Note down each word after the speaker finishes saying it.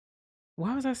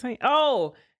Why was I saying?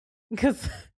 Oh, because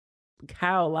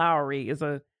Kyle Lowry is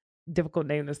a difficult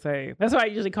name to say. That's why I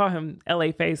usually call him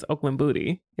LA Face Oakland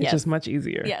Booty. It's Yes. just much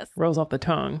easier. Yes. Rolls off the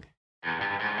tongue.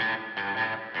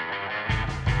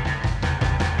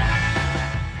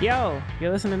 Yo,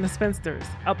 you're listening to Spinsters,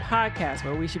 a podcast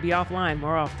where we should be offline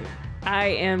more often. I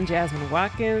am Jasmine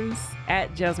Watkins,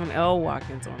 at Jasmine L.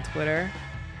 Watkins on Twitter,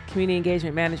 Community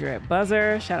Engagement Manager at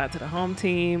Buzzer. Shout out to the home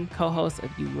team, co-host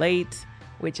of You Late,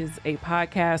 which is a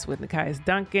podcast with Nikias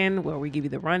Duncan, where we give you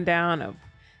the rundown of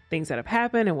things that have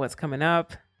happened and what's coming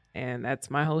up. And that's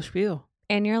my whole spiel.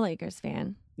 And you're a Lakers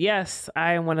fan. Yes,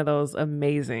 I am one of those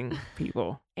amazing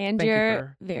people. And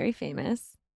you're very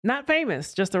famous. Not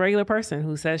famous, just a regular person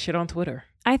who says shit on Twitter.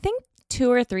 I think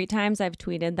 2 or 3 times I've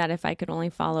tweeted that if I could only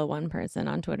follow one person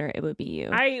on Twitter, it would be you.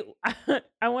 I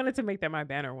wanted to make that my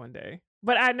banner one day,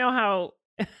 but I know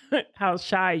how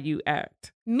shy you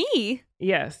act. Me?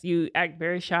 Yes, you act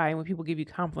very shy, and when people give you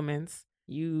compliments,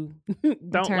 you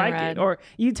don't like red. it, or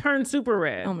you turn super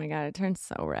red. Oh my God, it turns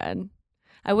so red.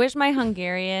 I wish my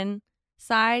Hungarian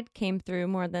side came through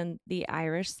more than the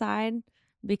Irish side,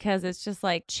 because it's just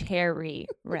like cherry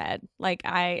red. Like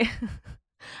I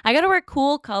got to wear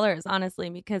cool colors,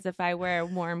 honestly, because if I wear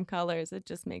warm colors, it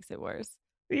just makes it worse.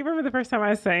 You remember the first time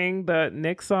I sang the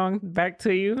Knicks song back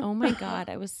to you? Oh my God,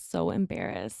 I was so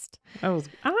embarrassed. I love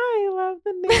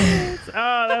the Knicks.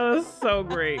 Oh, that was so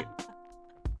great.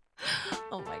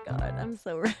 Oh my God, I'm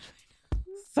so red.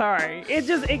 Sorry.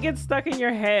 It gets stuck in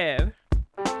your head.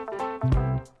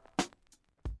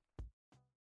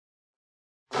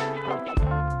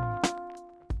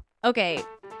 Okay,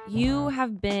 you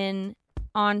have been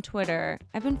on Twitter.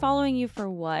 I've been following you for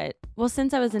what? Well,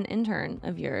 since I was an intern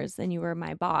of yours and you were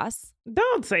my boss.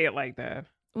 Don't say it like that.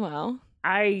 Well,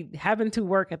 I happened to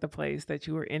work at the place that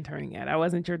you were interning at. I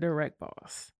wasn't your direct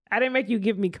boss. I didn't make you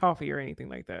give me coffee or anything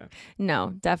like that.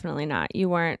 No, definitely not. You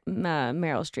weren't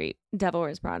Meryl Streep. Devil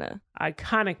Wears Prada.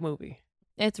 Iconic movie.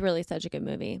 It's really such a good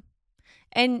movie.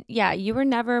 And yeah, you were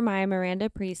never my Miranda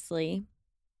Priestley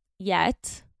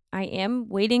yet. I am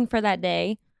waiting for that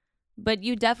day, but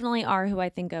you definitely are who I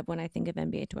think of when I think of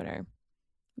NBA Twitter.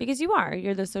 Because you are.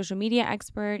 You're the social media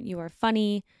expert. You are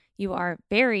funny. You are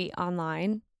very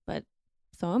online, but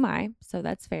so am I. So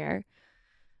that's fair.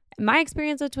 My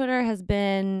experience with Twitter has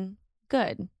been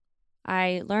good.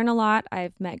 I learn a lot.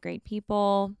 I've met great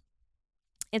people.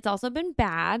 It's also been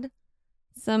bad.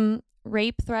 Some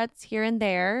rape threats here and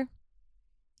there.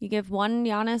 You give one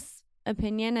Giannis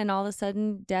opinion and all of a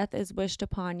sudden death is wished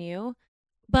upon you.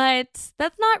 But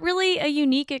that's not really a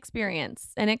unique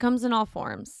experience, and it comes in all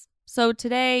forms. So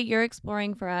today you're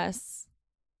exploring for us,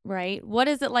 right? What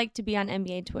is it like to be on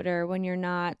NBA Twitter when you're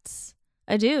not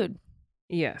a dude?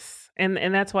 Yes. And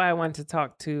that's why I wanted to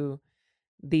talk to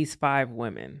these 5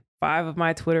 women, 5 of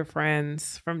my Twitter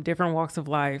friends from different walks of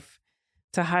life,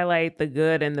 to highlight the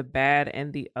good and the bad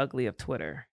and the ugly of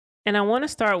Twitter. And I want to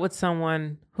start with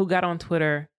someone who got on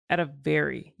Twitter at a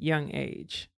very young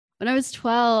age. When I was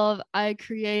 12, I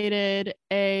created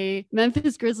a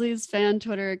Memphis Grizzlies fan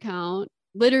Twitter account,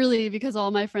 literally because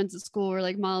all my friends at school were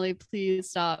like, Molly, please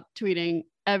stop tweeting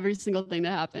every single thing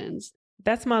that happens.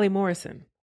 That's Molly Morrison,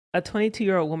 a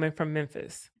 22-year-old woman from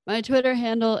Memphis. My Twitter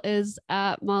handle is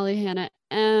at Molly Hannah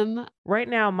M. Right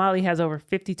now, Molly has over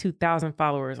 52,000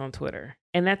 followers on Twitter,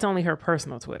 and that's only her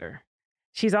personal Twitter.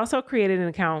 She's also created an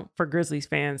account for Grizzlies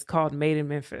fans called Made in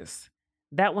Memphis.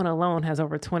 That one alone has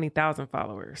over 20,000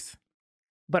 followers.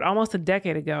 But almost a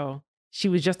decade ago, she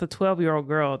was just a 12-year-old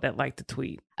girl that liked to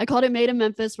tweet. I called it Made in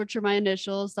Memphis, which are my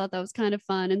initials. Thought that was kind of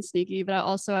fun and sneaky, but I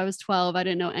was 12. I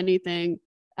didn't know anything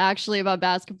actually about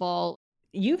basketball.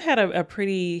 You've had a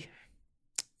pretty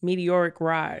meteoric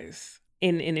rise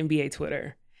in NBA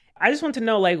Twitter. I just want to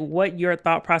know what your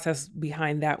thought process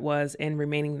behind that was in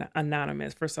remaining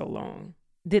anonymous for so long.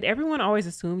 Did everyone always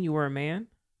assume you were a man?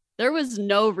 There was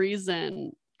no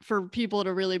reason for people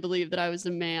to really believe that I was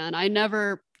a man. I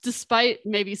never, despite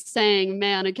maybe saying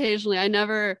man occasionally, I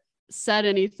never said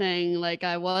anything like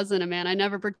I wasn't a man. I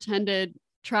never pretended,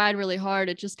 tried really hard.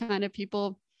 It just kind of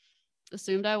people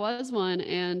assumed I was one.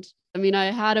 And I mean, I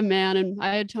had a man and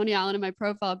I had Tony Allen in my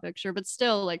profile picture, but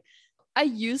still I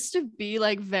used to be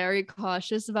very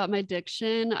cautious about my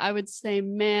diction. I would say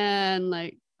man,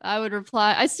 I would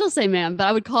reply, I still say man, but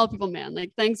I would call people man,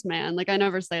 thanks man. I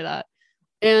never say that.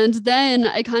 And then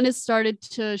I kind of started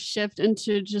to shift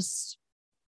into just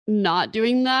not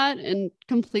doing that and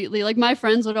completely my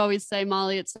friends would always say,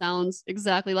 Molly, it sounds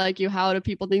exactly like you. How do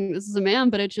people think this is a man?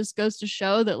 But it just goes to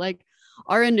show that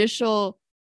our initial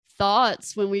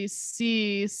thoughts when we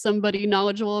see somebody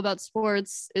knowledgeable about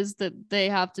sports is that they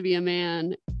have to be a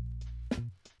man.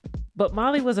 But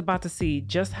Molly was about to see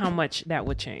just how much that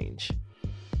would change.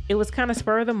 It was kind of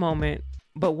spur of the moment,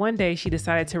 but one day she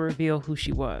decided to reveal who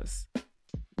she was.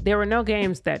 There were no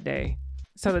games that day,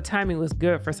 so the timing was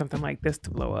good for something like this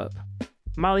to blow up.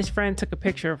 Molly's friend took a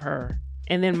picture of her,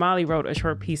 and then Molly wrote a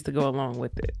short piece to go along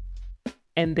with it.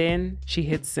 And then she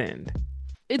hit send.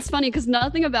 It's funny because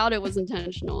nothing about it was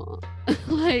intentional.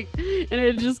 And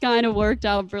it just kind of worked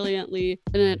out brilliantly,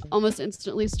 and it almost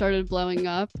instantly started blowing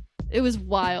up. It was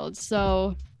wild.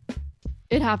 So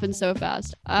it happened so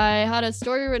fast. I had a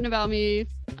story written about me.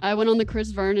 I went on the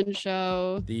Chris Vernon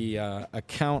show. The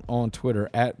account on Twitter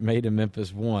at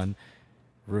MadeInMemphis1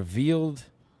 revealed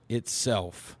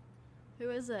itself. Who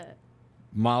is it?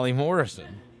 Molly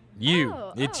Morrison. You.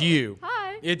 It's you.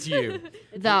 Hi. It's you.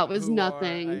 That was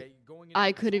nothing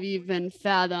I could have even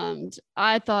fathomed.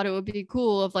 I thought it would be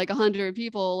cool if like 100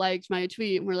 people liked my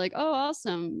tweet and were like, oh,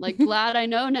 awesome. Like, glad I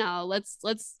know now. Let's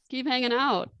keep hanging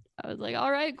out. I was like, all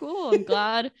right, cool. I'm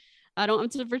glad I don't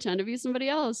have to pretend to be somebody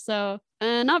else. So,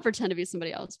 and not pretend to be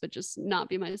somebody else, but just not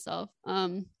be myself.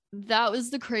 That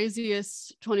was the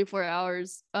craziest 24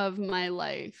 hours of my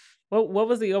life. What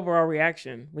was the overall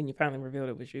reaction when you finally revealed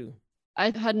it was you?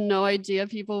 I had no idea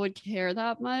people would care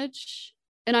that much.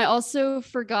 And I also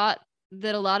forgot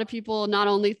that a lot of people not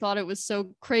only thought it was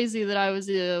so crazy that I was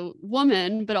a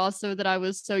woman, but also that I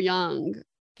was so young.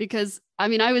 Because I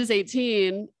mean, I was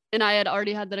 18 and I had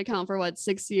already had that account for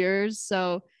 6 years.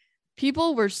 So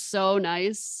people were so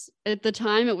nice. At the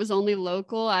time, it was only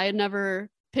local. I had never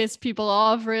pissed people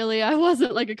off, really. I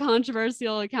wasn't like a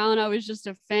controversial account. I was just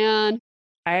a fan.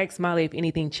 I asked Molly if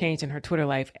anything changed in her Twitter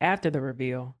life after the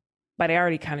reveal, but I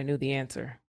already kind of knew the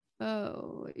answer.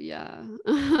 Oh, yeah.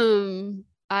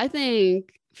 I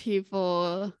think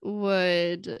people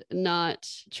would not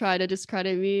try to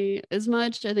discredit me as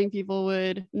much. I think people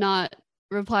would not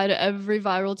reply to every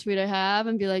viral tweet I have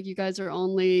and be like, you guys are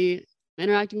only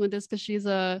interacting with this because she's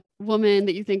a woman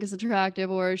that you think is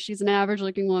attractive, or she's an average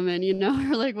looking woman,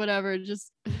 or like whatever.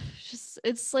 Just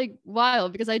it's like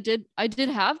wild because I did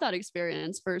have that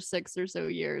experience for 6 or so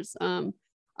years.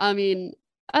 I mean,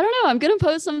 I don't know. I'm going to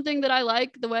post something that I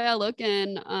like the way I look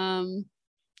in.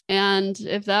 And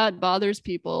if that bothers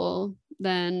people,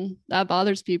 then that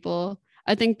bothers people.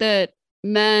 I think that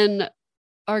men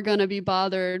are going to be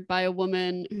bothered by a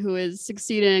woman who is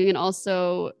succeeding and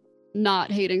also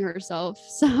not hating herself.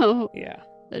 So yeah,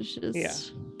 that's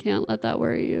just can't let that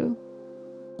worry you.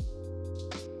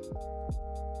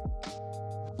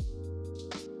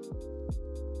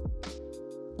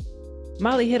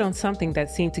 Molly hit on something that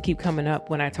seemed to keep coming up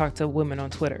when I talked to women on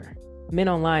Twitter. Men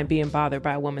online being bothered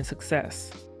by a woman's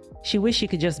success. She wished she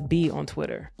could just be on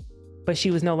Twitter, but she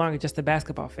was no longer just a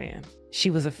basketball fan. She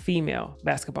was a female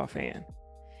basketball fan.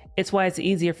 It's why it's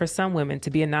easier for some women to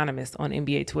be anonymous on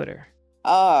NBA Twitter.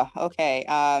 Oh, okay.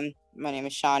 My name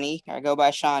is Shawnee. I go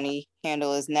by Shawnee.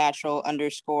 Handle is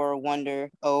natural_wonder,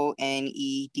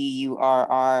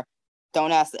 ONEDURR.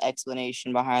 Don't ask the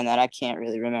explanation behind that. I can't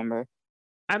really remember.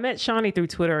 I met Shawnee through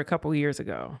Twitter a couple years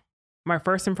ago. My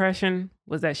first impression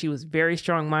was that she was very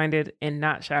strong-minded and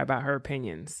not shy about her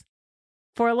opinions.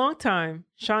 For a long time,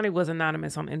 Shawnee was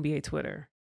anonymous on NBA Twitter,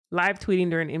 live tweeting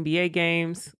during NBA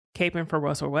games, caping for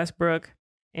Russell Westbrook,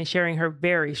 and sharing her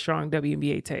very strong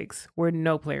WNBA takes, where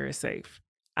no player is safe.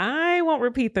 I won't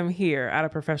repeat them here out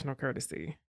of professional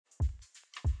courtesy.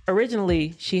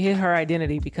 Originally, she hid her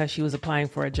identity because she was applying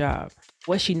for a job.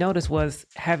 What she noticed was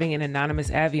having an anonymous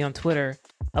Abby on Twitter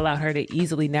allowed her to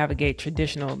easily navigate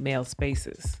traditional male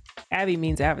spaces. Abby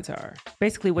means avatar,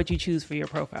 basically what you choose for your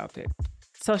profile pic.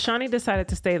 So Shawnee decided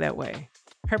to stay that way.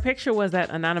 Her picture was that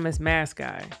anonymous mask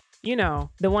guy.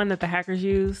 The one that the hackers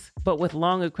use, but with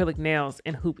long acrylic nails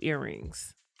and hoop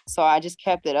earrings. So I just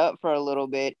kept it up for a little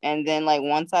bit. And then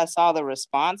once I saw the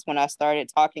response, when I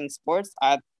started talking sports,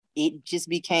 it just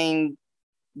became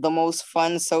the most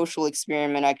fun social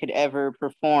experiment I could ever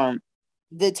perform.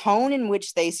 The tone in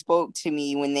which they spoke to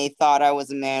me when they thought I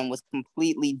was a man was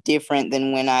completely different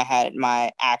than when I had my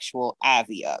actual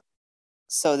Abby up.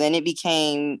 So then it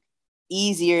became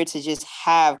easier to just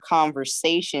have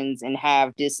conversations and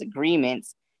have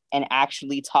disagreements and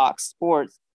actually talk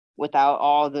sports without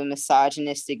all the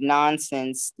misogynistic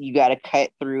nonsense you got to cut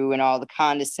through and all the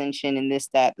condescension and this,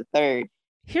 that, the third.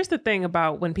 Here's the thing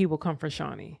about when people come for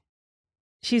Shawnee.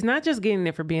 She's not just getting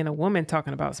it for being a woman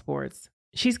talking about sports.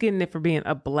 She's getting it for being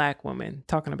a Black woman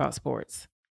talking about sports.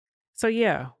 So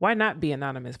yeah, why not be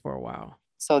anonymous for a while?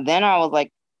 So then I was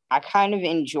like, I kind of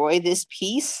enjoy this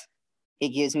piece. It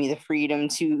gives me the freedom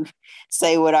to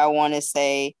say what I want to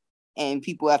say, and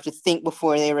people have to think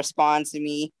before they respond to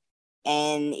me.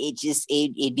 And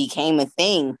it became a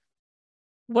thing.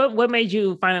 What made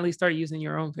you finally start using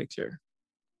your own picture?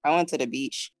 I went to the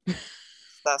beach.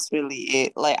 That's really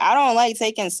it. Like, I don't like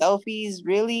taking selfies,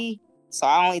 really. So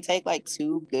I only take like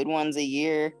 2 good ones a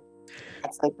year. I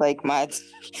took like my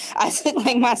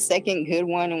second good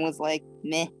one and was like,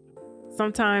 meh.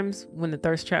 Sometimes when the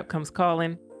thirst trap comes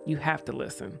calling, you have to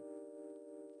listen.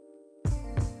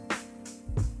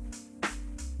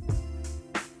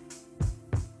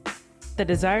 The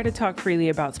desire to talk freely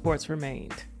about sports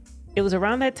remained. It was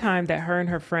around that time that her and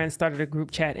her friends started a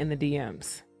group chat in the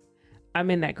DMs.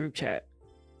 I'm in that group chat.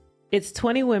 It's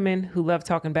 20 women who love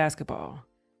talking basketball,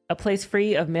 a place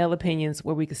free of male opinions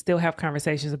where we can still have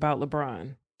conversations about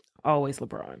LeBron, always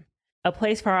LeBron, a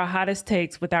place for our hottest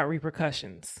takes without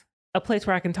repercussions, a place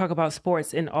where I can talk about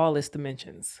sports in all its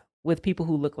dimensions with people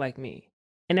who look like me.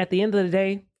 And at the end of the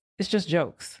day, it's just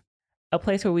jokes, a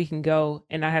place where we can go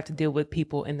and not have to deal with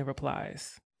people in the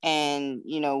replies. And,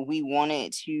 we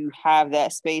wanted to have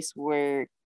that space where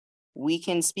we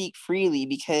can speak freely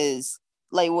because,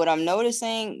 like, what I'm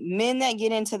noticing, men that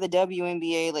get into the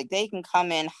WNBA, like, they can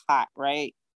come in hot,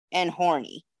 right? And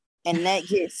horny. And that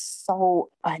gets so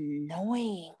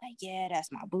annoying. Like, yeah,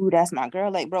 that's my boo, that's my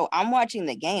girl. Like, bro, I'm watching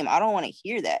the game. I don't want to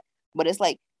hear that. But it's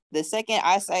like, the second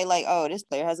I say, like, oh, this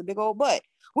player has a big old butt.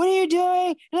 What are you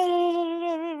doing?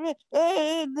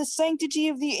 The sanctity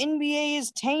of the NBA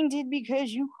is tainted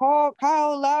because you call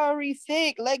Kyle Lowry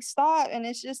thick. Like, stop. And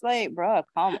it's just like, bro,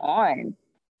 come on.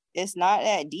 It's not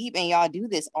that deep. And y'all do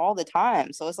this all the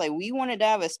time. So it's like, we wanted to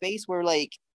have a space where,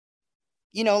 like,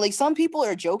 like, some people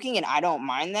are joking and I don't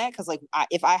mind that. Cause like,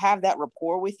 if I have that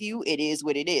rapport with you, it is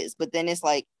what it is. But then it's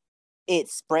like, it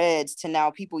spreads to now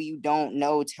people you don't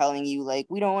know telling you, like,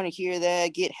 we don't want to hear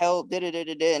that, get help,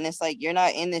 da-da-da-da-da. And it's like, you're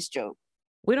not in this joke.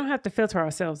 We don't have to filter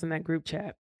ourselves in that group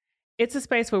chat. It's a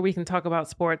space where we can talk about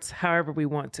sports however we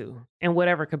want to, in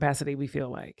whatever capacity we feel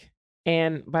like.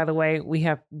 And by the way, we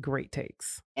have great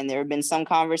takes. And there have been some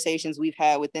conversations we've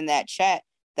had within that chat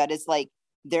that it's like,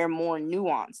 they're more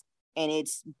nuanced. And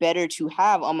it's better to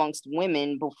have amongst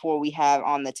women before we have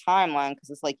on the timeline, because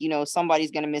it's like,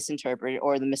 somebody's going to misinterpret it,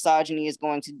 or the misogyny is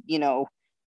going to,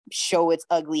 show its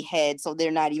ugly head. So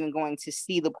they're not even going to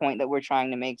see the point that we're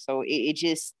trying to make. So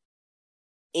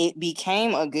it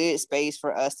became a good space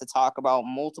for us to talk about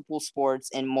multiple sports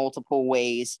in multiple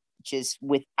ways, just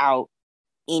without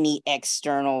any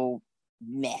external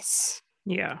mess.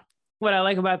 Yeah. What I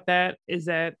like about that is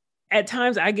that at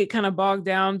times I get kind of bogged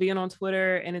down being on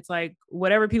Twitter, and it's like,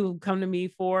 whatever people come to me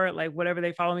for, like whatever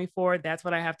they follow me for, that's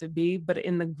what I have to be. But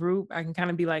in the group, I can kind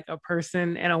of be like a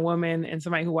person and a woman and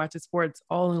somebody who watches sports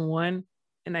all in one.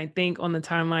 And I think on the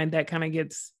timeline that kind of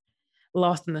gets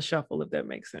lost in the shuffle, if that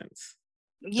makes sense.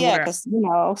 Yeah, because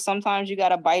sometimes you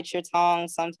gotta bite your tongue.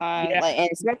 Sometimes, like, and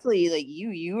especially like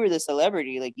you are the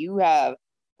celebrity. Like, you have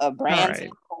a brand to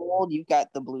hold. You've got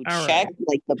the blue check.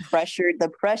 Like, the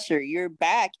pressure. You're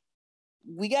back.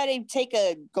 We gotta take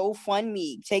a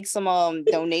GoFundMe, take some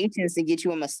donations to get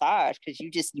you a massage, because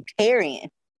you carrying.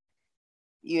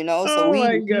 So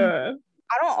my God.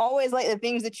 I don't always like the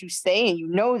things that you say, and you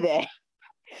know that.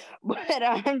 But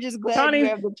I'm just glad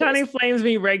Tony flames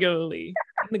me regularly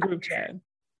in the group chat.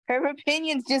 Her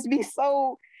opinions just be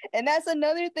so, and that's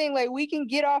another thing. Like, we can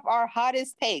get off our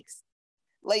hottest takes,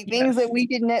 like things that we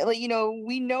didn't, like,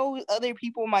 we know other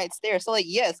people might stare. So, like,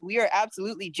 yes, we are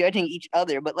absolutely judging each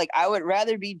other, but like, I would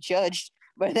rather be judged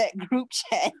by that group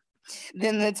chat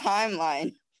than the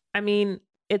timeline. I mean,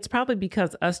 it's probably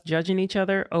because us judging each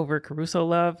other over Caruso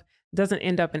love doesn't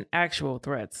end up in actual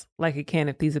threats like it can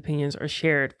if these opinions are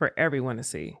shared for everyone to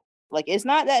see. Like, it's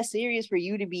not that serious for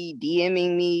you to be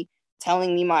DMing me,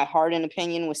 telling me my heart and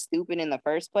opinion was stupid in the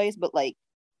first place, but like,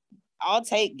 I'll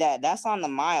take that. That's on the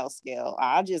mild scale.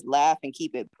 I'll just laugh and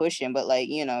keep it pushing. But like,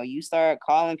 you start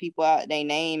calling people out their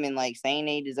name and like saying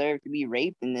they deserve to be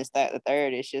raped and this, that, the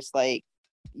third. It's just like,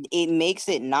 it makes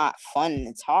it not fun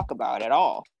to talk about at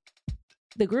all.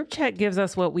 The group chat gives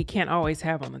us what we can't always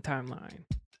have on the timeline.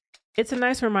 It's a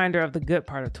nice reminder of the good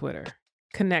part of Twitter: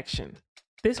 connection.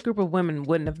 This group of women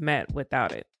wouldn't have met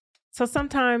without it. So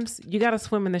sometimes you gotta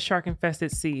swim in the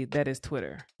shark-infested sea that is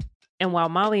Twitter. And while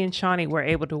Molly and Shawnee were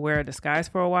able to wear a disguise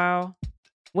for a while,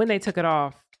 when they took it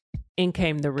off, in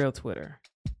came the real Twitter.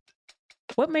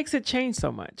 What makes it change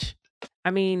so much? I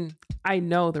mean, I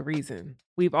know the reason.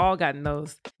 We've all gotten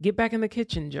those get back in the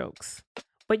kitchen jokes.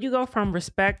 But you go from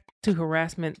respect to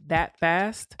harassment that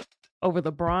fast? Over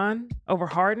LeBron? Over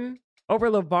Harden?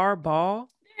 Over LeVar Ball?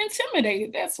 They're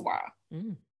intimidated, that's why.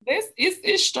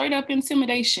 It's straight up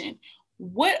intimidation.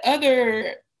 What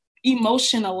other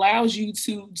emotion allows you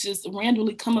to just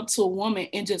randomly come up to a woman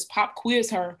and just pop quiz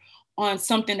her on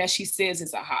something that she says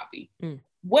is a hobby?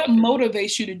 What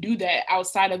motivates you to do that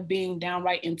outside of being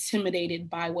downright intimidated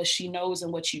by what she knows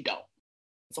and what you don't?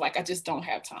 It's like, I just don't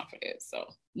have time for this. So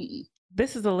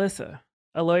This is Alyssa,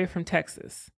 a lawyer from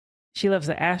Texas. She loves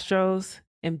the Astros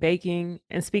and baking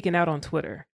and speaking out on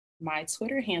Twitter. My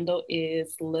Twitter handle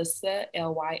is Lyssa,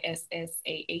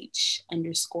 LYSSAH_A.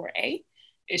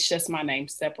 It's just my name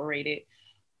separated.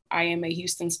 I am a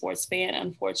Houston sports fan,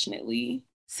 unfortunately.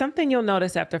 Something you'll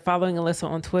notice after following Alyssa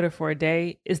on Twitter for a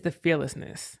day is the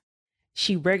fearlessness.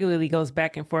 She regularly goes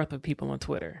back and forth with people on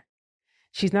Twitter.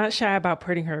 She's not shy about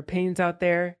putting her opinions out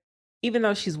there, even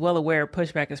though she's well aware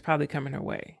pushback is probably coming her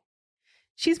way.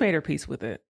 She's made her peace with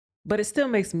it, but it still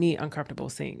makes me uncomfortable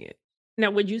seeing it.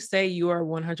 Now, would you say you are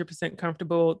 100%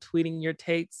 comfortable tweeting your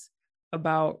takes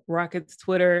about Rockets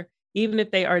Twitter, even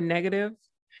if they are negative?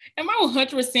 Am I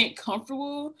 100%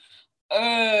 comfortable?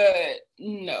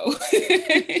 No.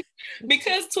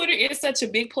 Because Twitter is such a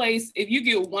big place. If you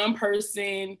get one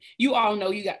person, you all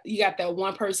know you got that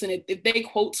one person. If they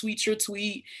quote tweet your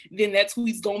tweet, then that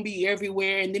tweet's gonna be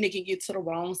everywhere, and then it can get to the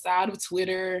wrong side of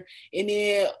Twitter. And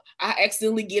then I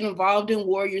accidentally get involved in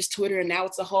Warriors Twitter, and now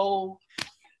it's a whole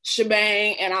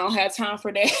shebang, and I don't have time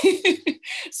for that.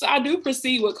 So I do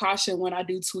proceed with caution when I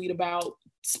do tweet about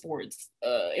sports,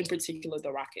 in particular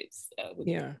the Rockets.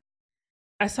 Yeah.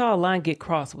 I saw a line get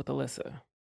crossed with Alyssa.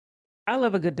 I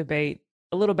love a good debate,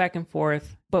 a little back and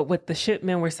forth, but what the shit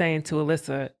men were saying to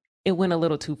Alyssa, it went a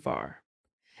little too far.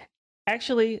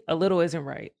 Actually, a little isn't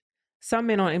right. Some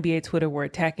men on NBA Twitter were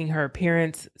attacking her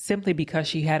appearance simply because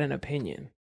she had an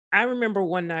opinion. I remember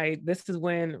one night, this is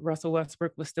when Russell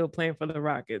Westbrook was still playing for the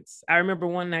Rockets. I remember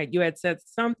one night you had said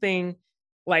something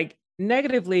like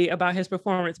negatively about his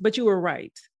performance, but you were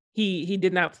right. He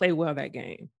did not play well that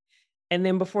game. And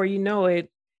then before you know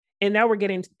it, and now we're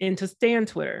getting into Stan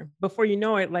Twitter. Before you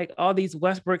know it, like all these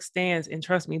Westbrook stans, and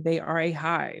trust me, they are a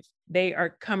hive. They are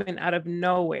coming out of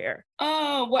nowhere.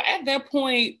 Well, at that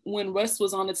point, when Russ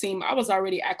was on the team, I was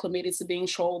already acclimated to being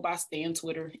trolled by Stan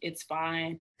Twitter. It's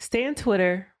fine. Stan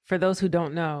Twitter, for those who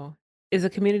don't know, is a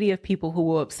community of people who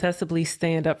will obsessively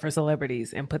stand up for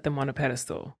celebrities and put them on a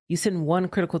pedestal. You send one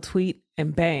critical tweet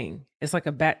and bang, it's like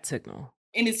a bat signal.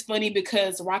 And it's funny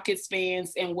because Rockets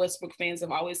fans and Westbrook fans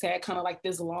have always had kind of like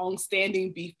this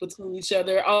long-standing beef between each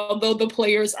other. Although the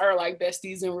players are like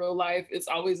besties in real life, it's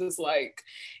always this like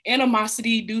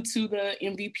animosity due to the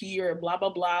MVP or blah,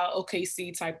 blah, blah,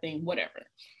 OKC type thing, whatever.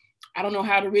 I don't know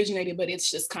how it originated, but it's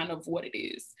just kind of what it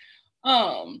is.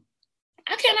 I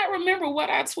cannot remember what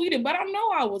I tweeted, but I know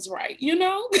I was right, you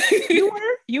know?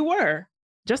 You were.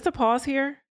 Just to pause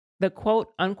here, the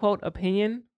quote unquote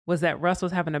opinion was that Russ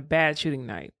was having a bad shooting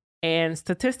night. And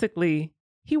statistically,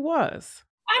 he was.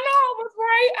 I know I was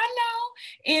right. I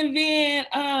know. And then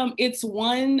it's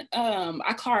one,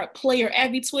 I call it Player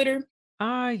Abby Twitter.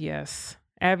 Ah, yes.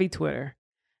 Abby Twitter.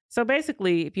 So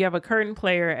basically, if you have a current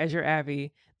player as your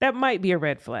Abby, that might be a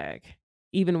red flag.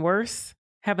 Even worse,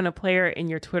 having a player in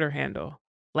your Twitter handle,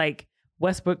 like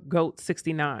Westbrook Goat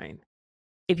 69.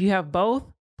 If you have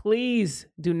both, please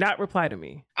do not reply to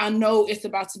me. I know it's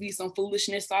about to be some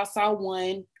foolishness. So I saw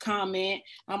one comment.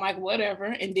 I'm like, whatever.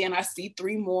 And then I see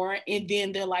three more. And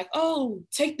then they're like, oh,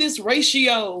 take this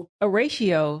ratio. A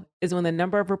ratio is when the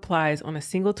number of replies on a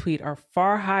single tweet are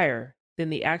far higher than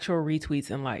the actual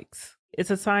retweets and likes. It's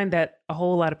a sign that a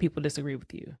whole lot of people disagree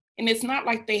with you. And it's not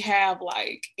like they have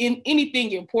like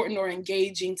anything important or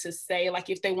engaging to say, like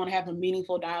if they want to have a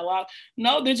meaningful dialogue.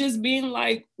 No, they're just being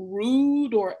like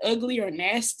rude or ugly or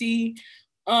nasty.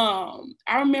 I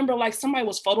remember like somebody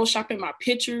was photoshopping my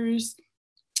pictures.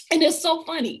 And it's so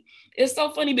funny. It's so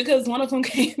funny because one of them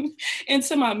came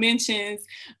into my mentions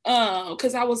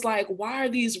because I was like, why are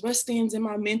these Russ stands in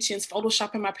my mentions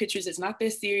photoshopping my pictures? It's not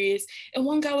that serious. And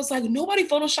one guy was like, nobody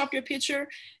photoshopped your picture.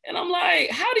 And I'm like,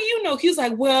 how do you know? He was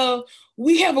like, well,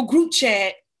 we have a group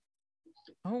chat.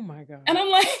 Oh my God. And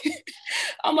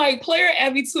I'm like, Player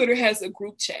Abby Twitter has a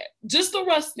group chat. Just the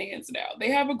Russ stands now.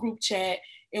 They have a group chat.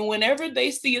 And whenever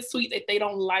they see a tweet that they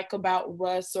don't like about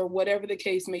Russ or whatever the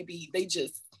case may be, they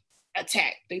just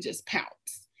attack, they just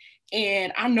pounce.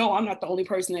 And I know I'm not the only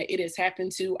person that it has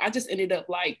happened to. I just ended up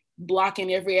like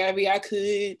blocking every Abby I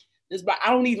could. I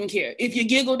don't even care. If you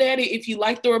giggled at it, if you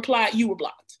liked the reply, you were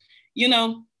blocked. You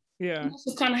know? Yeah.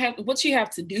 That's kind of what you have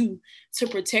to do to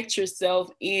protect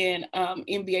yourself in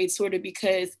NBA Twitter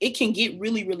because it can get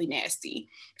really, really nasty.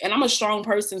 And I'm a strong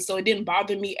person, so it didn't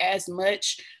bother me as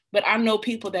much. But I know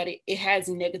people that it has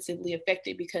negatively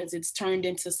affected because it's turned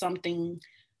into something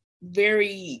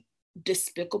very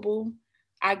despicable,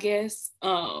 I guess.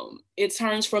 It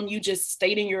turns from you just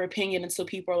stating your opinion until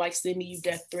people are like sending you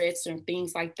death threats and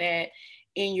things like that.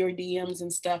 in your DMs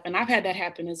and stuff. And I've had that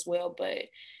happen as well. But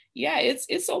yeah,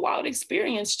 it's a wild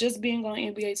experience just being on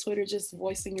NBA Twitter, just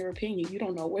voicing your opinion. You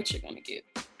don't know what you're gonna get.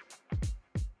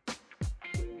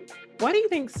 Why do you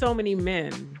think so many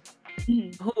men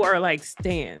who are like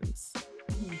stans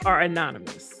are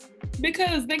anonymous?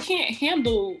 Because they can't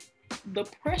handle the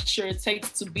pressure it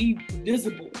takes to be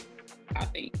visible, I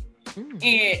think. And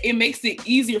it makes it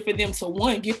easier for them to,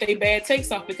 one, get their bad takes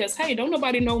off because, hey, don't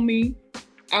nobody know me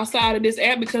outside of this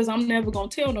app because I'm never going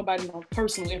to tell nobody no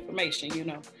personal information, you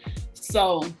know?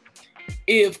 So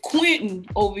if Quentin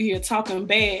over here talking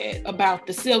bad about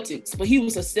the Celtics, but he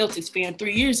was a Celtics fan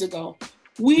 3 years ago,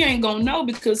 we ain't going to know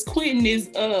because Quentin is,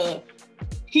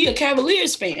 he a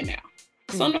Cavaliers fan now.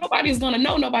 So nobody's going to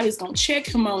know, nobody's going to check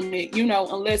him on it, you know,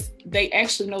 unless they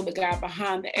actually know the guy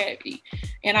behind the Abby.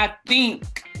 And I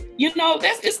think, you know,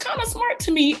 it's kind of smart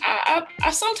to me. I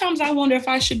sometimes I wonder if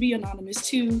I should be anonymous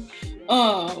too.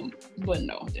 But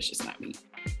no, that's just not me.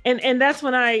 And that's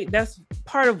that's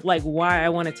part of like why I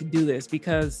wanted to do this,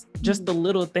 because just the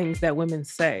little things that women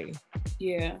say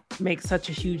make such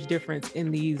a huge difference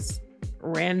in these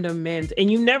random men.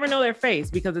 And you never know their face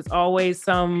because it's always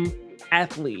some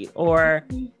athlete or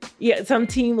some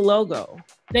team logo.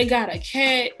 They got a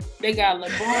cat, they got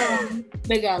LeBron,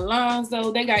 they got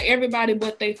Lonzo, they got everybody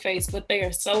but their face, but they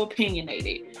are so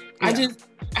opinionated. I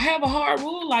have a hard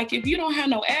rule, like if you don't have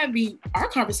no Abby, our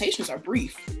conversations are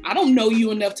brief. I don't know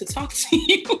you enough to talk to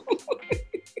you.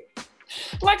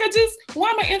 Like why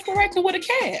am I interacting with a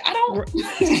cat? I don't.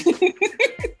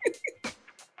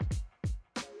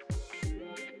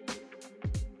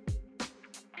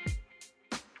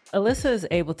 Alyssa is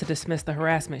able to dismiss the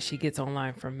harassment she gets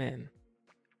online from men.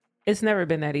 It's never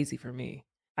been that easy for me.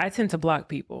 I tend to block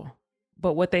people,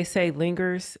 but what they say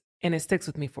lingers and it sticks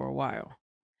with me for a while.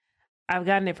 I've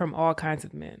gotten it from all kinds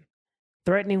of men.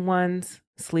 Threatening ones,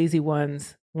 sleazy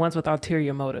ones with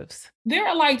ulterior motives. There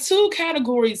are like two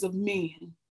categories of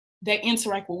men that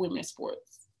interact with women in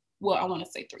sports. Well, I want to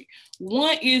say three.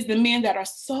 One is the men that are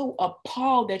so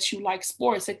appalled that you like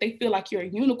sports that they feel like you're a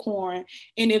unicorn.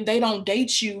 And if they don't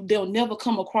date you, they'll never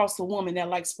come across a woman that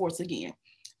likes sports again.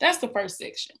 That's the first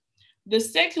section. The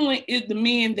second one is the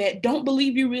men that don't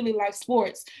believe you really like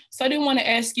sports. So they want to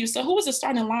ask you, so who was the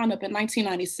starting lineup in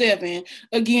 1997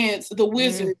 against the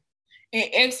Wizards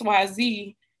and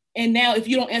XYZ? And now if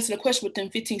you don't answer the question within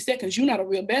 15 seconds, you're not a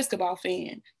real basketball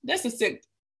fan. That's the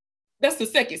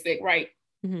second sec, right?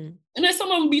 And then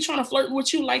someone will be trying to flirt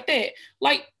with you like that.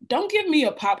 Like, don't give me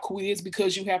a pop quiz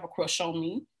because you have a crush on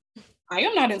me. I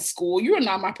am not in school. You're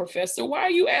not my professor. Why are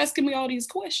you asking me all these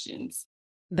questions?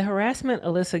 The harassment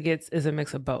Alyssa gets is a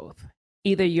mix of both.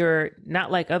 Either you're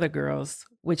not like other girls,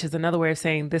 which is another way of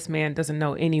saying this man doesn't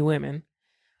know any women,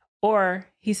 or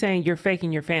he's saying you're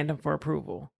faking your fandom for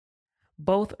approval.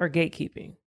 Both are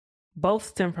gatekeeping. Both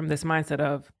stem from this mindset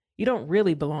of, you don't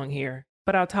really belong here,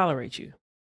 but I'll tolerate you.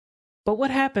 But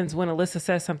what happens when Alyssa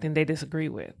says something they disagree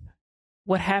with?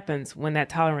 What happens when that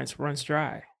tolerance runs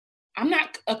dry? I'm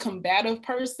not a combative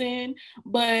person,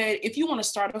 but if you want to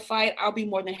start a fight, I'll be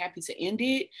more than happy to end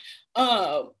it.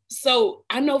 So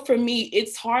I know for me,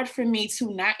 it's hard for me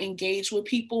to not engage with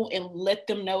people and let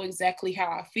them know exactly how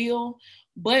I feel.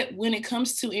 But when it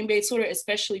comes to NBA Twitter,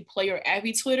 especially player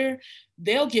Abby Twitter,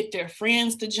 they'll get their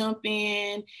friends to jump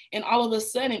in. And all of a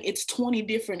sudden, it's 20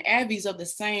 different Abbies of the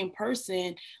same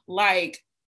person, like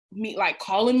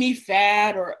calling me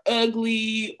fat or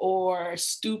ugly or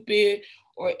stupid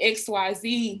or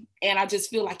XYZ. And I just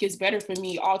feel like it's better for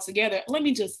me altogether. Let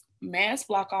me just mass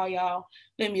block all y'all.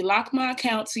 Let me lock my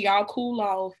account so y'all cool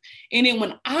off. And then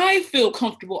when I feel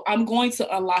comfortable, I'm going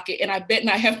to unlock it. And I bet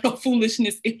not have no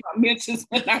foolishness in my mentions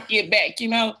when I get back, you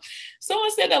know? So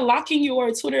instead of locking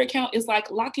your Twitter account, it's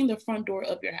like locking the front door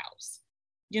of your house,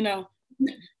 you know?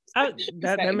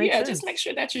 That makes sense. Just make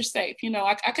sure that you're safe. You know,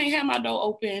 I can't have my door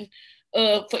open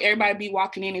for everybody to be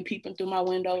walking in and peeping through my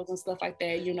windows and stuff like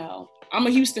that, you know. I'm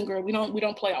a Houston girl. We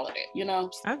don't play all of that, you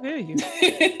know. I feel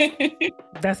you.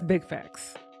 That's big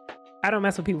facts. I don't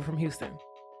mess with people from Houston,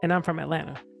 and I'm from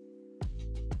Atlanta.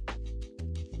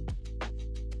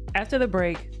 After the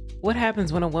break, what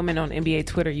happens when a woman on NBA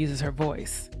Twitter uses her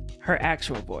voice, her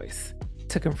actual voice,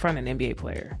 to confront an NBA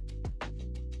player?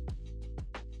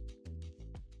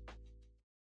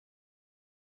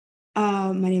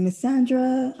 My name is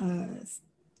Sandra.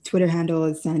 Twitter handle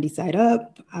is Sandy Side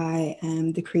Up. I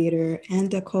am the creator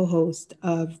and the co-host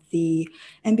of the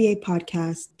NBA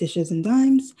podcast Dishes and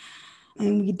Dimes.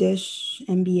 And we dish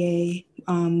NBA.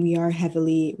 We are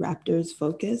heavily Raptors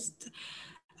focused.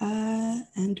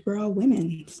 And we're all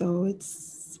women. So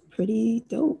it's pretty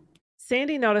dope.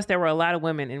 Sandy noticed there were a lot of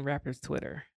women in Raptors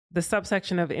Twitter. the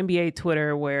subsection of NBA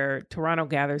Twitter where Toronto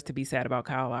gathers to be sad about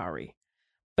Kyle Lowry.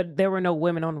 But there were no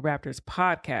women on the Raptors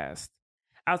podcast,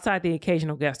 outside the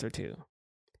occasional guest or two.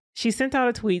 She sent out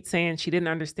a tweet saying she didn't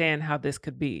understand how this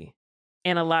could be,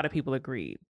 and a lot of people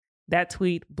agreed. That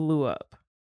tweet blew up.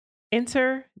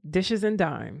 Enter Dishes and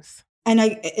Dimes. And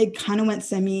it kind of went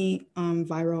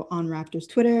semi-viral on Raptors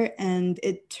Twitter, and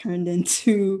it turned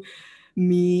into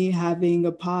me having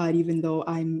a pod, even though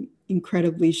I'm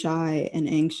incredibly shy and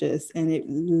anxious, and it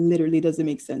literally doesn't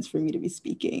make sense for me to be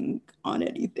speaking on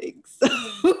anything. So,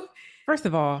 first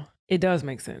of all, it does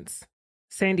make sense.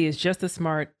 Sandy is just as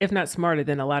smart, if not smarter,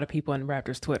 than a lot of people on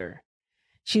Raptors Twitter.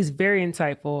 She's very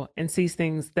insightful and sees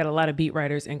things that a lot of beat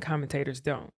writers and commentators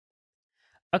don't.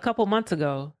 A couple months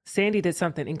ago, Sandy did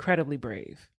something incredibly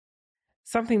brave.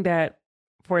 Something that,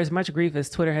 for as much grief as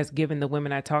Twitter has given the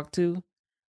women I talked to,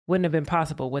 wouldn't have been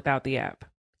possible without the app.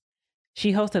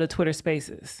 She hosted a Twitter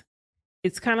Spaces.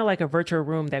 It's kind of like a virtual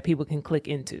room that people can click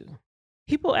into.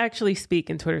 People actually speak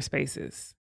in Twitter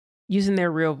Spaces, using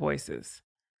their real voices.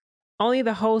 Only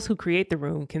the hosts who create the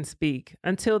room can speak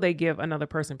until they give another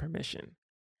person permission.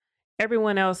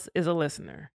 Everyone else is a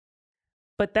listener.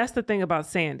 But that's the thing about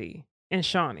Sandy and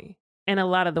Shawnee and a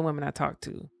lot of the women I talk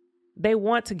to. They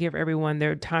want to give everyone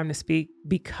their time to speak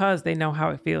because they know how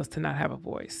it feels to not have a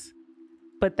voice.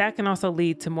 But that can also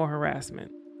lead to more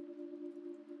harassment.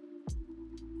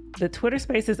 The Twitter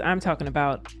Spaces I'm talking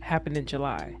about happened in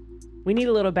July. We need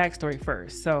a little backstory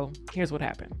first, so here's what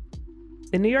happened.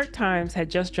 The New York Times had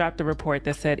just dropped a report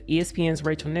that said ESPN's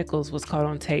Rachel Nichols was caught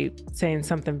on tape saying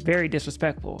something very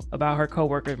disrespectful about her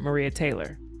coworker Maria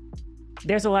Taylor.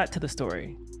 There's a lot to the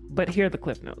story, but here are the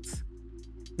cliff notes.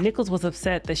 Nichols was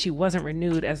upset that she wasn't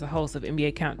renewed as the host of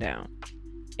NBA Countdown.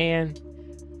 And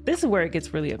this is where it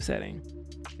gets really upsetting.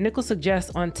 Nichols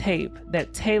suggests on tape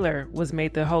that Taylor was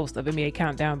made the host of NBA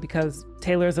Countdown because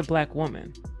Taylor is a Black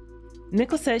woman.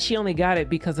 Nichols said she only got it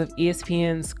because of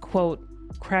ESPN's, quote,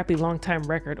 crappy longtime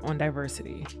record on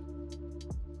diversity.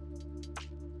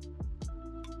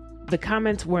 The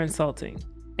comments were insulting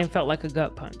and felt like a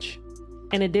gut punch.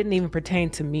 And it didn't even pertain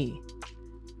to me.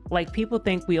 Like, people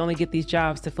think we only get these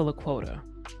jobs to fill a quota.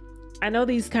 I know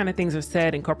these kind of things are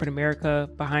said in corporate America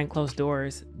behind closed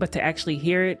doors, but to actually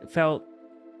hear it felt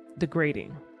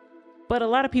degrading. But a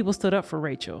lot of people stood up for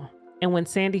Rachel. And when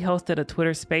Sandy hosted a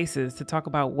Twitter Spaces to talk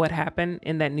about what happened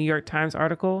in that New York Times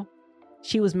article,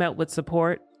 she was met with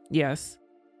support, yes,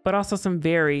 but also some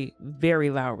very, very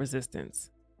loud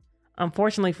resistance.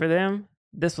 Unfortunately for them,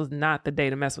 this was not the day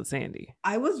to mess with Sandy.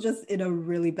 I was just in a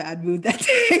really bad mood that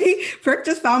day. Perk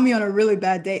just found me on a really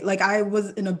bad day. Like, I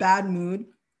was in a bad mood,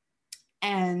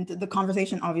 and the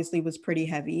conversation obviously was pretty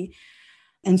heavy.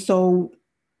 And so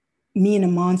me and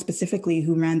Iman specifically,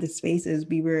 who ran the Spaces,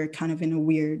 we were kind of in a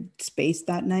weird space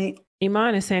that night.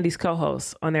 Iman is Sandy's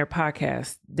co-host on their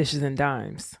podcast, Dishes and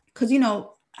Dimes. Because, you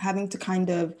know, having to kind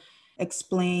of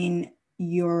explain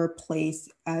your place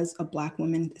as a Black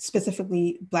woman,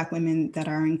 specifically Black women that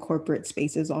are in corporate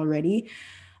spaces already,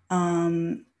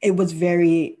 it was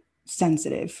very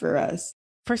sensitive for us.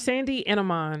 For Sandy and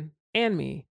Iman and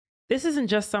me, this isn't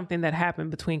just something that happened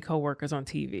between coworkers on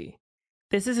TV.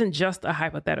 This isn't just a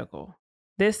hypothetical.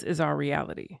 This is our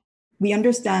reality. We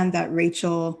understand that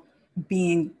Rachel,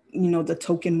 being, you know, the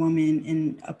token woman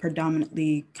in a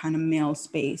predominantly kind of male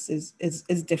space is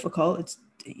difficult. It's,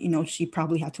 you know, she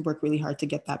probably had to work really hard to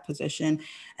get that position,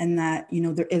 and that, you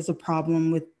know, there is a problem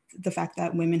with the fact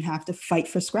that women have to fight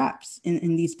for scraps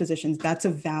in these positions. That's a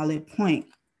valid point.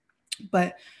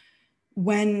 But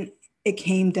when it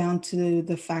came down to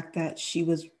the fact that she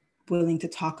was willing to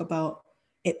talk about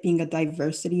it being a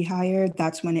diversity hire,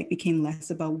 that's when it became less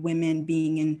about women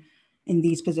being in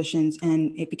these positions,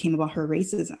 and it became about her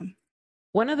racism.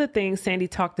 One of the things Sandy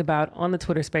talked about on the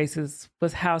Twitter Spaces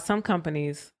was how some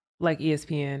companies, like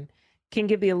ESPN, can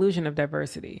give the illusion of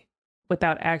diversity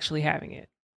without actually having it.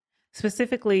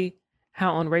 Specifically,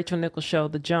 how on Rachel Nichols' show,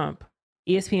 The Jump,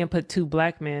 ESPN put 2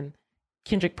 Black men,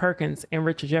 Kendrick Perkins and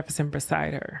Richard Jefferson,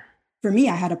 beside her. For me,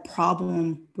 I had a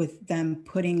problem with them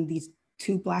putting these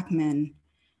 2 Black men,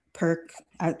 Perk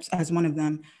as one of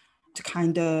them, to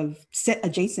kind of sit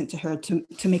adjacent to her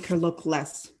to make her look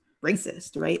less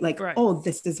racist, right? Like, right. Oh,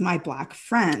 this is my Black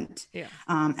friend. Yeah.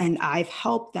 And I've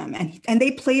helped them. And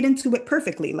they played into it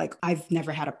perfectly. Like, I've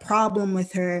never had a problem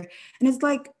with her. And it's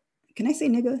like, can I say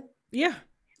nigga? Yeah.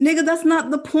 Nigga, that's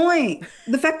not the point.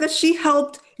 The fact that she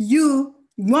helped you,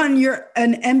 one, you're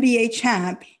an NBA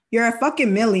champ, you're a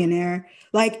fucking millionaire.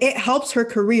 Like, it helps her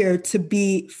career to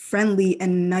be friendly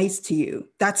and nice to you.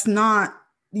 That's not,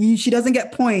 she doesn't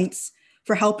get points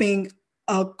for helping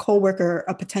a coworker,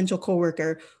 a potential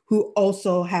coworker who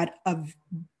also had a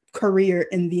career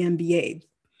in the NBA.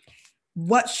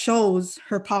 What shows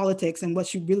her politics and what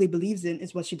she really believes in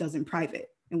is what she does in private.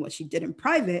 And what she did in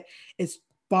private is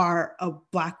bar a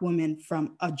Black woman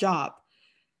from a job,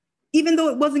 even though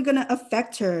it wasn't going to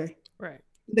affect her, right,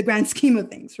 in the grand scheme of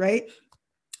things, right?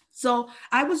 So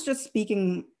I was just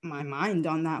speaking my mind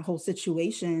on that whole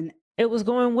situation. It was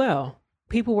going well.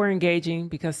 People were engaging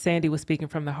because Sandy was speaking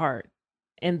from the heart.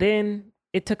 And then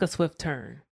it took a swift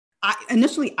turn.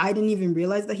 Initially, I didn't even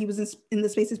realize that he was in the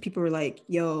spaces. People were like,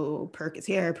 yo, Perk is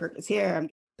here, Perk is here.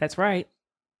 That's right.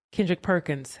 Kendrick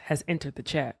Perkins has entered the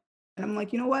chat. And I'm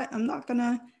like, you know what? I'm just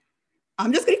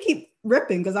going to keep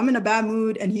ripping because I'm in a bad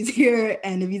mood and he's here.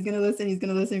 And if he's going to listen, he's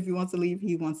going to listen. If he wants to leave,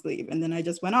 he wants to leave. And then I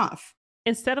just went off.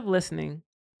 Instead of listening,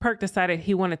 Perk decided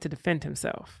he wanted to defend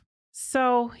himself.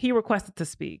 So he requested to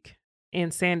speak,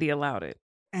 and Sandy allowed it.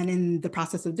 And in the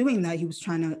process of doing that, he was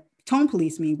trying to tone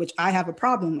police me, which I have a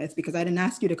problem with because I didn't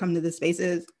ask you to come to the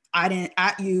spaces. I didn't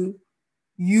at you.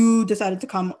 You decided to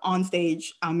come on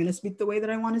stage. I'm going to speak the way that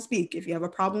I want to speak. If you have a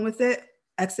problem with it,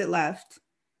 exit left.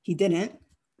 He didn't.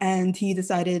 And he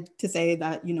decided to say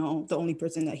that, you know, the only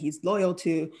person that he's loyal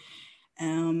to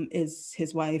is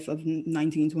his wife of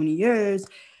 19, 20 years.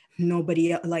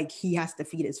 Nobody, like, he has to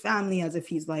feed his family as if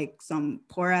he's like some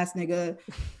poor ass nigga.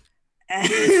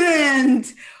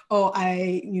 And,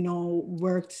 I,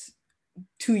 worked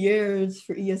 2 years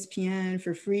for ESPN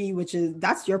for free,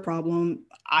 that's your problem.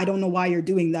 I don't know why you're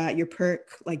doing that. You're Perk,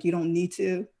 like, you don't need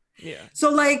to. Yeah. So,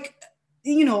 like,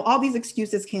 all these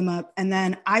excuses came up. And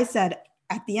then I said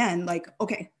at the end, like,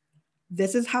 okay,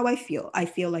 this is how I feel. I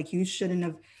feel like you shouldn't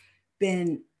have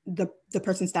been the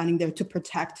person standing there to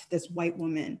protect this white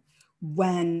woman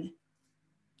when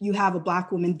you have a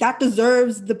Black woman that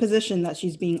deserves the position that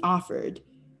she's being offered,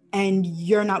 and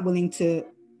you're not willing to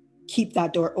keep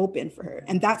that door open for her.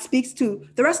 And that speaks to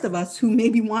the rest of us who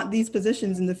maybe want these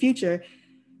positions in the future.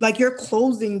 Like, you're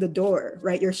closing the door,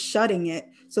 right? You're shutting it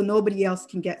so nobody else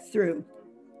can get through.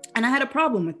 And I had a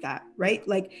problem with that, right?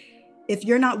 Like, if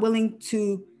you're not willing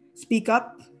to speak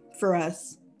up for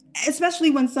us, especially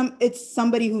when it's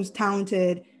somebody who's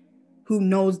talented, who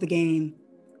knows the game,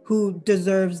 who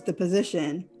deserves the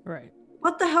position. Right.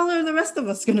 What the hell are the rest of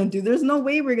us going to do? There's no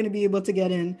way we're going to be able to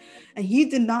get in. And he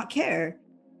did not care.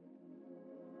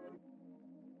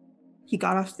 He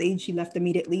got off stage. He left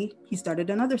immediately. He started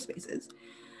in other spaces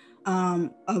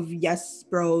of yes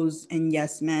bros and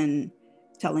yes men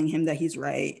telling him that he's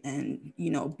right and,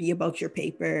 be about your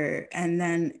paper. And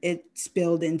then it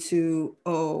spilled into,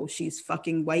 oh, she's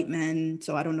fucking white men,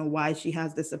 so I don't know why she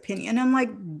has this opinion. And I'm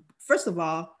like, first of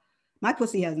all, my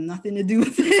pussy has nothing to do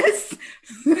with this.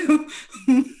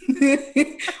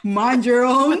 Mind your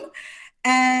own.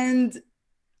 And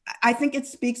I think it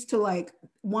speaks to, like,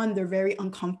 one, they're very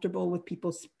uncomfortable with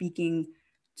people speaking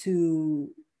to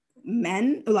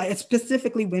men, like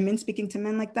specifically women speaking to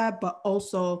men like that, but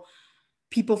also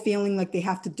people feeling like they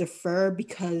have to defer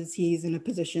because he's in a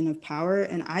position of power.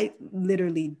 And I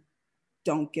literally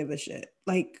don't give a shit.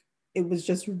 Like, it was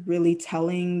just really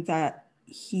telling that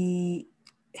he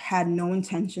had no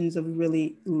intentions of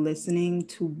really listening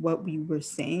to what we were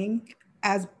saying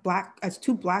as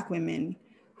two Black women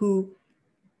who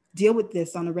deal with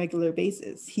this on a regular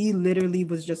basis. He literally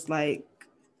was just like,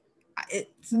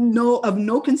 it's of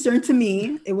no concern to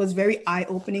me. It was very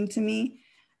eye-opening to me,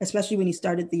 especially when he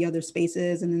started the other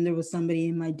spaces. And then there was somebody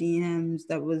in my DMs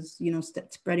that was,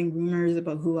 spreading rumors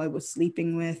about who I was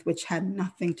sleeping with, which had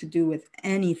nothing to do with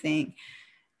anything.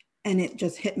 And it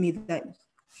just hit me that,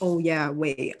 oh yeah,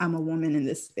 wait, I'm a woman in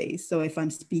this space. So if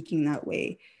I'm speaking that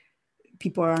way,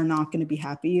 people are not going to be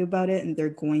happy about it, and they're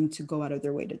going to go out of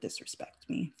their way to disrespect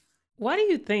me. Why do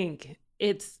you think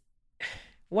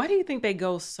they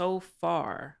go so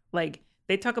far? Like,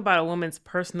 they talk about a woman's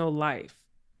personal life,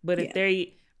 but if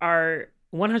they are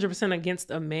 100%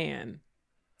 against a man,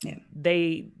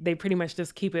 they pretty much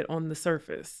just keep it on the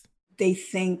surface. They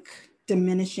think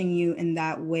diminishing you in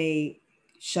that way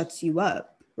shuts you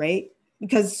up, right?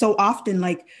 Because so often,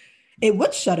 like, it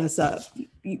would shut us up.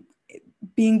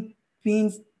 Being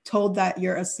told that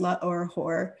you're a slut or a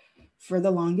whore for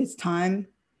the longest time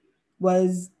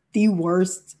was the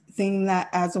worst thing that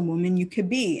as a woman you could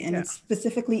be. And it's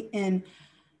specifically in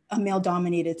a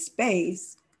male-dominated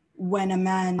space, when a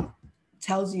man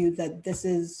tells you that this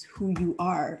is who you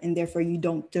are and therefore you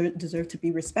don't deserve to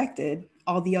be respected,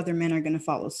 all the other men are going to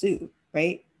follow suit,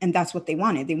 right? And that's what they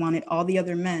wanted. They wanted all the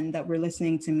other men that were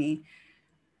listening to me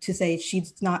to say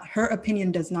her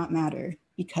opinion does not matter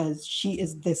because she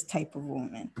is this type of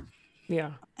woman.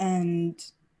 Yeah. And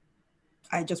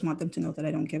I just want them to know that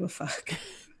I don't give a fuck.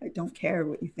 I don't care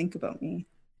what you think about me.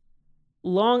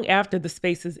 Long after the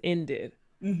spaces ended,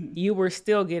 you were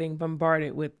still getting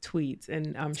bombarded with tweets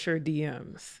and I'm sure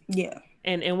DMs. Yeah.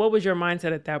 And what was your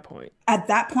mindset at that point? At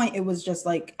that point, it was just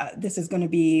like, this is going to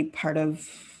be part of,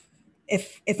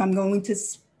 if I'm going to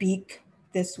speak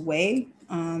this way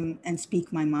and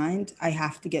speak my mind, I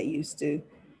have to get used to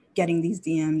getting these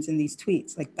DMs and these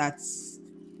tweets. Like, that's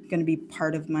going to be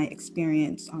part of my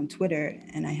experience on Twitter,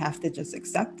 and I have to just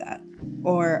accept that,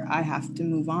 or I have to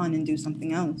move on and do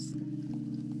something else.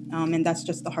 And that's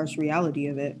just the harsh reality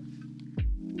of it.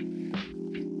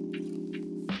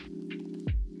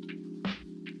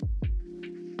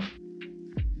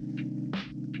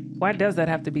 Why does that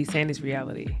have to be Sandy's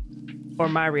reality, or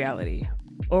my reality,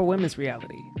 or women's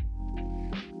reality?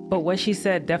 But what she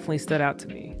said definitely stood out to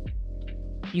me.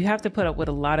 You have to put up with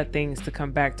a lot of things to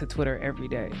come back to Twitter every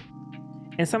day.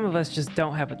 And some of us just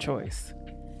don't have a choice.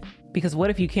 Because what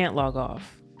if you can't log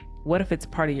off? What if it's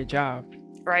part of your job?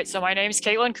 Right. So my name's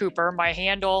Caitlin Cooper. My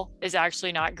handle is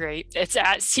actually not great. It's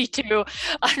at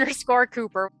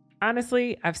C2_Cooper.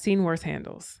 Honestly, I've seen worse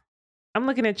handles. I'm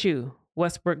looking at you,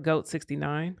 Westbrook Goat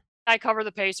 69. I cover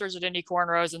the Pacers at Indy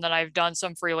Cornrows, and then I've done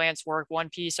some freelance work, one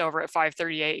piece over at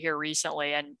 538 here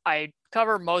recently. And I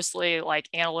cover mostly like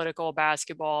analytical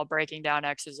basketball, breaking down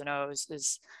X's and O's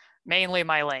is mainly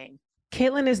my lane.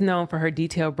 Caitlin is known for her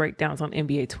detailed breakdowns on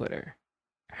NBA Twitter.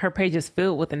 Her page is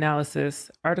filled with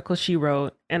analysis, articles she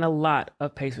wrote, and a lot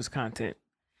of Pacers content.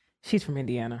 She's from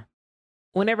Indiana.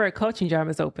 Whenever a coaching job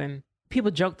is open,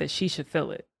 people joke that she should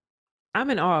fill it. I'm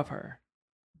in awe of her.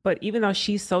 But even though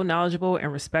she's so knowledgeable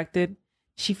and respected,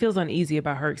 she feels uneasy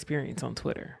about her experience on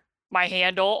Twitter. My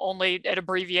handle it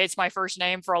abbreviates my first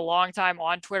name. For a long time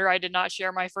on Twitter, I did not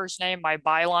share my first name. My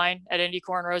byline at Indy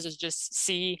Cornrows is just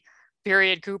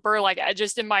C.Cooper. Like,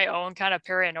 just in my own kind of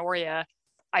paranoia,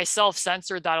 I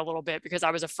self-censored that a little bit because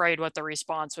I was afraid what the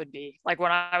response would be. Like,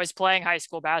 when I was playing high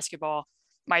school basketball,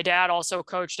 my dad also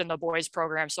coached in the boys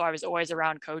program, so I was always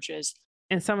around coaches.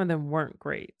 And some of them weren't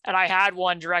great. And I had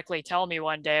one directly tell me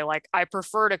one day, like, I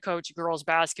prefer to coach girls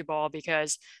basketball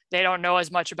because they don't know as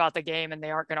much about the game and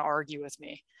they aren't going to argue with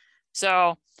me.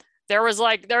 So there was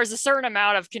a certain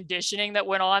amount of conditioning that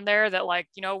went on there that, like,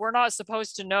 you know, we're not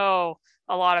supposed to know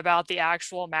a lot about the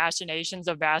actual machinations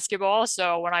of basketball.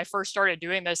 So when I first started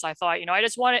doing this, I thought, you know, I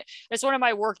just wanted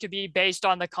my work to be based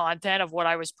on the content of what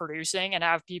I was producing and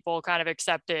have people kind of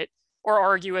accept it or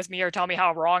argue with me or tell me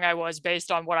how wrong I was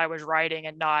based on what I was writing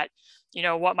and not, you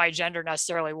know, what my gender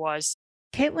necessarily was.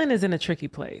 Caitlin is in a tricky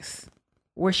place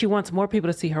where she wants more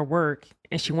people to see her work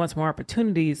and she wants more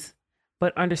opportunities,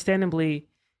 but understandably,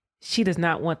 she does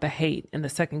not want the hate and the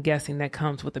second guessing that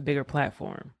comes with a bigger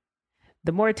platform.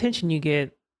 The more attention you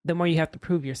get, the more you have to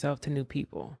prove yourself to new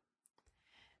people.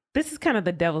 This is kind of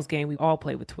the devil's game we all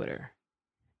play with Twitter.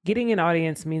 Getting an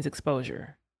audience means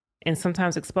exposure. And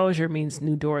sometimes exposure means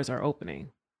new doors are opening.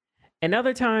 And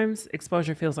other times,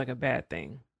 exposure feels like a bad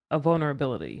thing, a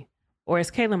vulnerability, or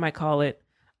as Caitlin might call it,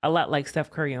 a lot like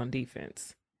Steph Curry on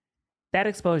defense. That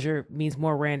exposure means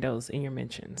more randos in your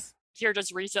mentions. Here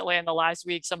just recently in the last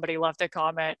week, somebody left a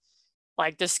comment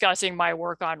like discussing my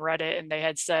work on Reddit, and they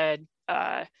had said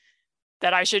that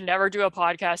I should never do a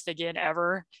podcast again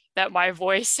ever, that my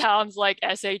voice sounds like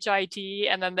SHIT,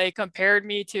 and then they compared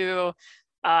me to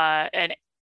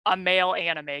a male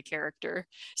anime character.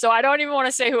 So I don't even want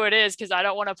to say who it is because I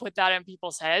don't want to put that in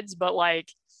people's heads, but like,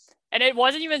 and it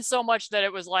wasn't even so much that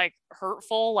it was like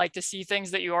hurtful, like to see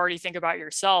things that you already think about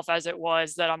yourself, as it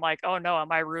was that I'm like, oh no,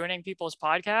 am I ruining people's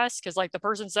podcasts? Because like the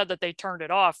person said that they turned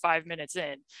it off 5 minutes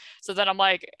in. So then I'm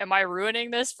like, am I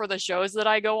ruining this for the shows that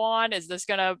I go on? Is this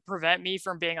going to prevent me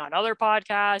from being on other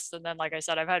podcasts? And then, like I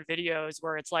said, I've had videos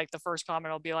where it's like the first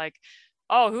comment will be like,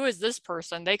 oh, who is this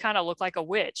person? They kind of look like a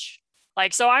witch.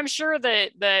 Like, so I'm sure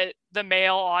that the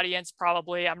male audience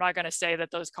probably, I'm not going to say that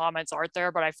those comments aren't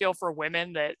there, but I feel for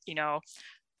women that, you know,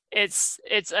 it's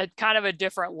a kind of a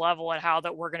different level and how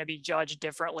that we're going to be judged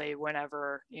differently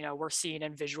whenever, you know, we're seen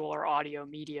in visual or audio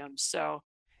mediums. So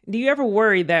do you ever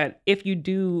worry that if you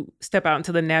do step out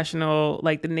into the national,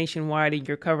 like the nationwide, and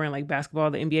you're covering like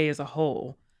basketball, the NBA as a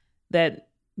whole, that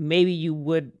maybe you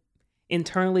would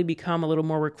internally become a little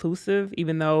more reclusive,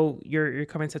 even though you're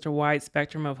covering such a wide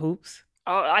spectrum of hoops?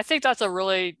 Oh, I think that's a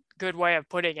really good way of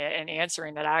putting it and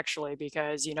answering that, actually,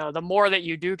 because, you know, the more that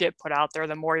you do get put out there,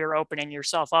 the more you're opening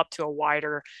yourself up to a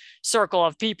wider circle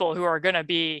of people who are going to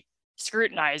be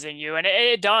scrutinizing you. And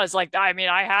it does, like, I mean,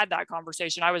 I had that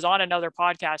conversation. I was on another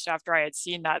podcast after I had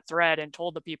seen that thread and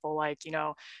told the people, like, you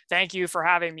know, thank you for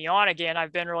having me on again.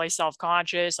 I've been really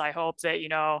self-conscious. I hope that, you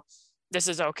know, this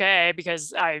is okay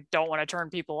because I don't want to turn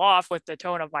people off with the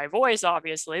tone of my voice.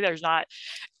 Obviously,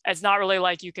 it's not really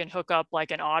like you can hook up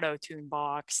like an auto tune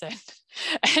box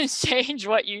and change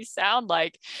what you sound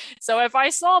like. So if I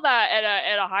saw that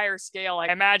at a higher scale, I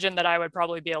imagine that I would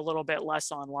probably be a little bit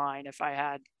less online if I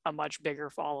had a much bigger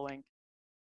following.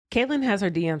 Caitlin has her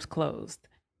DMs closed.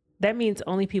 That means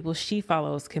only people she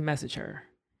follows can message her.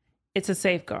 It's a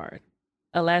safeguard,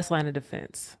 a last line of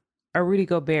defense, a Rudy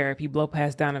Gobert if you blow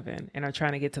past Donovan and are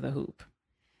trying to get to the hoop.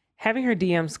 Having her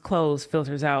DMs closed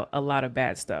filters out a lot of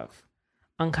bad stuff.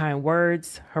 Unkind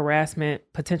words, harassment,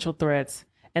 potential threats,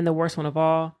 and the worst one of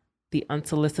all, the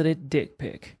unsolicited dick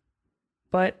pic.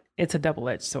 But it's a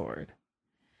double-edged sword.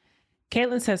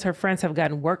 Caitlin says her friends have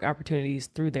gotten work opportunities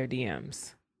through their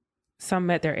DMs. Some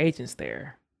met their agents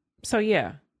there. So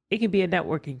yeah, it can be a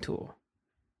networking tool.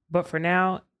 But for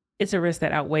now, it's a risk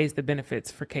that outweighs the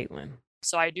benefits for Caitlin.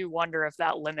 So I do wonder if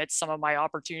that limits some of my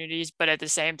opportunities. But at the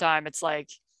same time, it's like,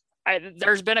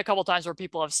 there's been a couple times where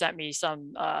people have sent me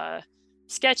some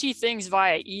sketchy things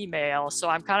via email. So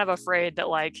I'm kind of afraid that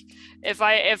like, if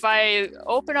I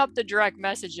open up the direct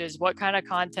messages, what kind of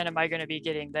content am I going to be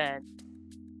getting then?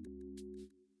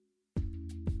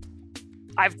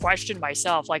 I've questioned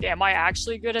myself, like, am I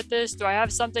actually good at this? Do I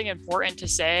have something important to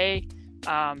say?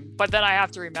 But then I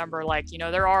have to remember, like, you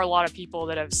know, there are a lot of people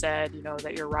that have said, you know,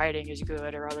 that your writing is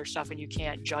good or other stuff, and you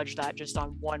can't judge that just on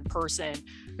one person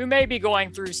who may be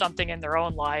going through something in their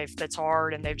own life that's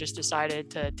hard, and they've just decided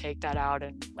to take that out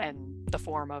in the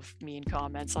form of mean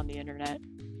comments on the internet.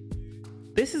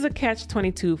 This is a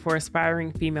catch-22 for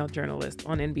aspiring female journalists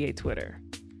on NBA Twitter.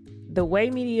 The way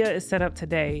media is set up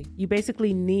today, you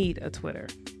basically need a Twitter,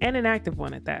 and an active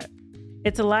one at that.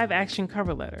 It's a live action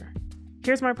cover letter.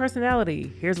 Here's my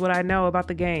personality, here's what I know about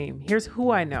the game, here's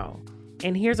who I know,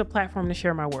 and here's a platform to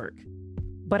share my work.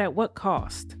 But at what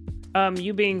cost?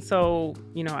 You being so,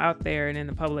 out there and in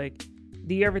the public,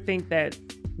 do you ever think that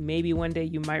maybe one day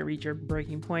you might reach your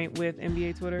breaking point with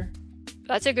NBA Twitter?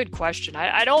 That's a good question.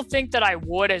 I don't think that I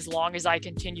would, as long as I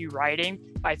continue writing.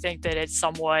 I think that it's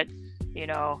somewhat,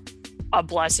 a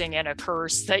blessing and a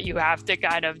curse that you have to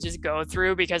kind of just go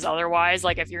through, because otherwise,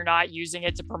 like, if you're not using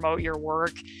it to promote your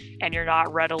work and you're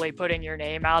not readily putting your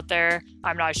name out there,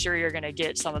 I'm not sure you're going to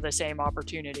get some of the same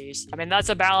opportunities. I mean, that's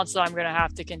a balance that I'm going to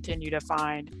have to continue to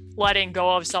find, letting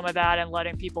go of some of that and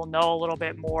letting people know a little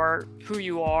bit more who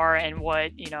you are and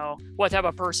what type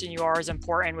of person you are is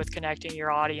important with connecting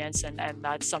your audience. And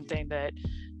that's something that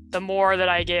the more that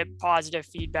I get positive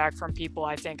feedback from people,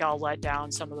 I think I'll let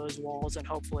down some of those walls and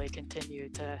hopefully continue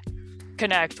to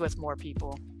connect with more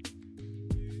people.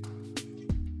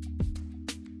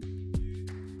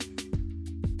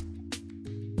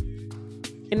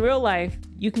 In real life,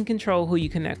 you can control who you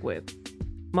connect with,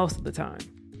 most of the time.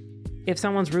 If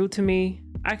someone's rude to me,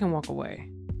 I can walk away.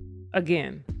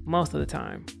 Again, most of the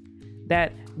time.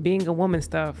 That being a woman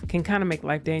stuff can kind of make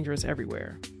life dangerous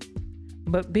everywhere.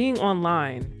 But being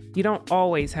online, you don't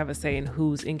always have a say in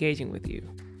who's engaging with you.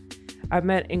 I've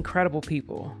met incredible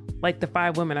people, like the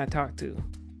 5 women I talked to,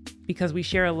 because we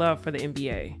share a love for the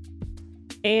NBA.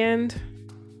 And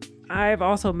I've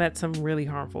also met some really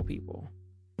harmful people.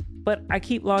 But I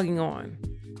keep logging on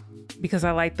because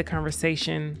I like the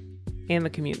conversation and the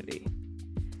community.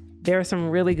 There are some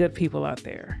really good people out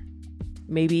there.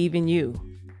 Maybe even you,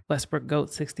 Westbrook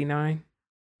Goat 69.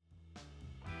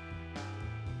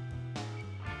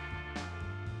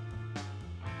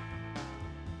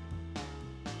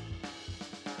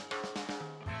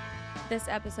 This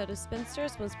episode of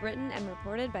Spinsters was written and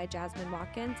reported by Jasmine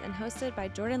Watkins and hosted by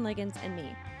Jordan Liggins and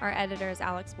me. Our editor is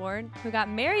Alex Ward, who got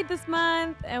married this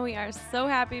month, and we are so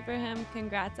happy for him.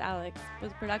 Congrats, Alex.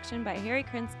 With production by Harry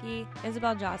Krinsky,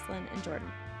 Isabel Jocelyn, and Jordan.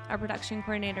 Our production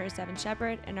coordinator is Devin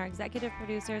Shepard, and our executive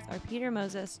producers are Peter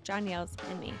Moses, John Yels,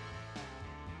 and me.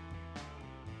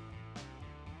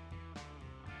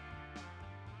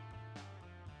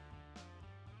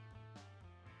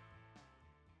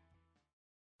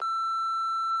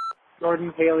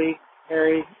 Jordan, Haley,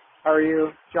 Harry, how are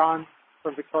you? John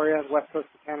from Victoria, the west coast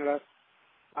of Canada.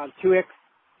 2 icks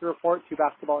to report, 2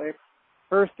 basketball icks.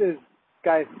 First is,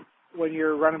 guys, when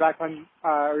you're running back on,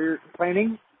 or you're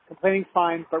complaining's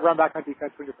fine, but run back on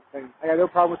defense when you're complaining. I got no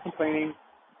problem with complaining,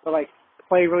 but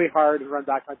play really hard and run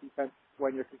back on defense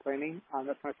when you're complaining.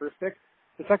 That's my first ick.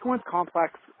 The second one's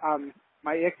complex.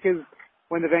 My ick is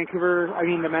when the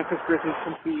Memphis Grizzlies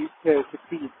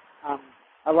succeed.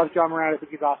 I love John Moran. I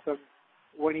think he's awesome.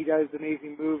 When he does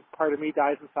amazing moves, part of me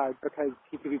dies inside because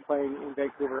he could be playing in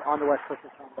Vancouver on the west coast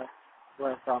of Canada,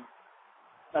 where I'm from.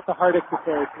 That's a hard ick to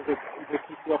say because it makes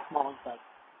you feel small inside.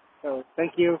 So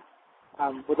thank you.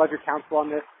 Would love your counsel on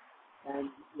this. and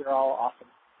you're all awesome.